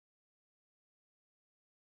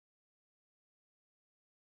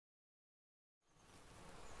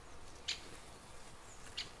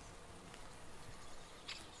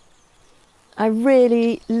I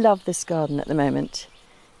really love this garden at the moment.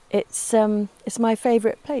 It's my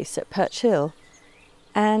favourite place at Perch Hill,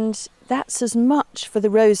 and that's as much for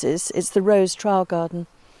the roses, it's the rose trial garden,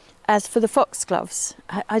 as for the foxgloves.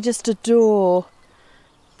 I just adore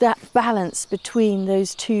that balance between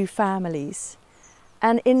those two families.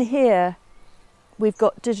 And in here we've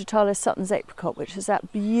got Digitalis Sutton's apricot, which is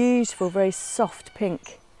that beautiful, very soft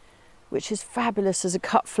pink, which is fabulous as a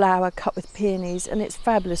cut flower, cut with peonies, and it's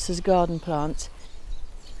fabulous as a garden plant.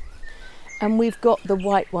 And we've got the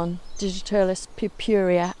white one, Digitalis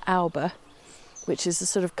purpurea alba, which is a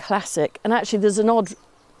sort of classic. And actually there's an odd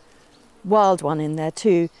wild one in there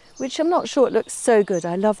too, which I'm not sure it looks so good.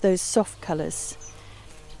 I love those soft colours.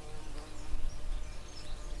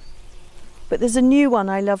 But there's a new one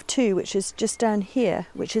I love too, which is just down here,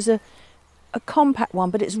 which is a compact one,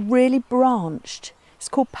 but it's really branched. It's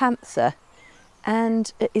called Panther,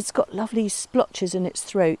 and it's got lovely splotches in its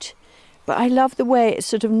throat. But I love the way it's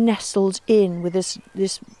sort of nestled in with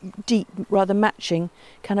this deep, rather matching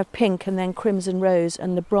kind of pink and then crimson rose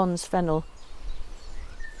and the bronze fennel.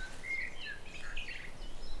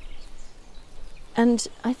 And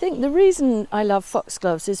I think the reason I love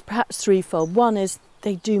foxgloves is perhaps threefold. One is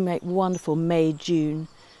they do make wonderful May-June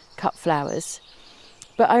cut flowers.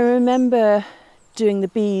 But I remember doing the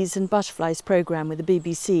bees and butterflies programme with the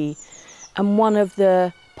BBC, and one of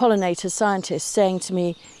the pollinator scientists saying to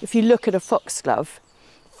me, if you look at a foxglove,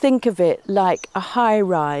 think of it like a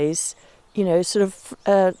high-rise, you know, sort of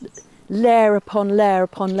layer upon layer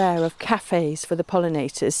upon layer of cafes for the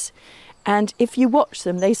pollinators. And if you watch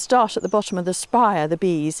them, they start at the bottom of the spire, the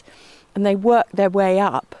bees, and they work their way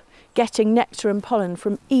up, getting nectar and pollen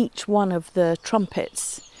from each one of the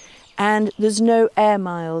trumpets. And there's no air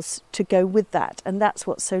miles to go with that, and that's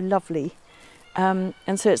what's so lovely. And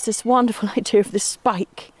so it's this wonderful idea of the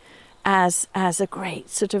spike as a great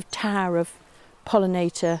sort of tower of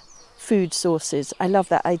pollinator food sources. I love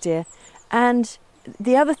that idea. And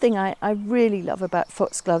the other thing I really love about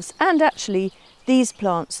foxgloves, and actually these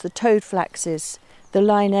plants, the toadflaxes, the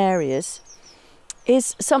linarias,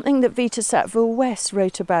 is something that Vita Sackville-West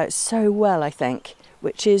wrote about so well, I think,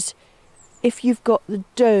 which is if you've got the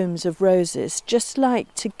domes of roses, just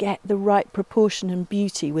like to get the right proportion and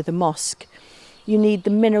beauty with a mosque, you need the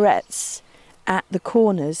minarets at the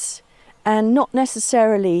corners, and not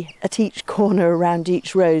necessarily at each corner around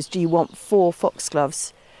each rose do you want 4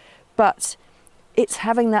 foxgloves, but it's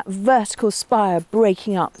having that vertical spire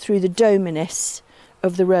breaking up through the dominess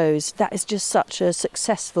of the rose. That is just such a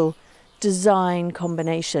successful design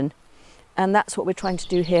combination, and that's what we're trying to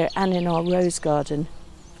do here and in our rose garden.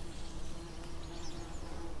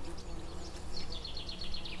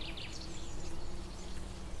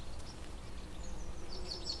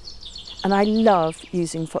 And I love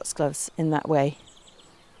using foxgloves in that way.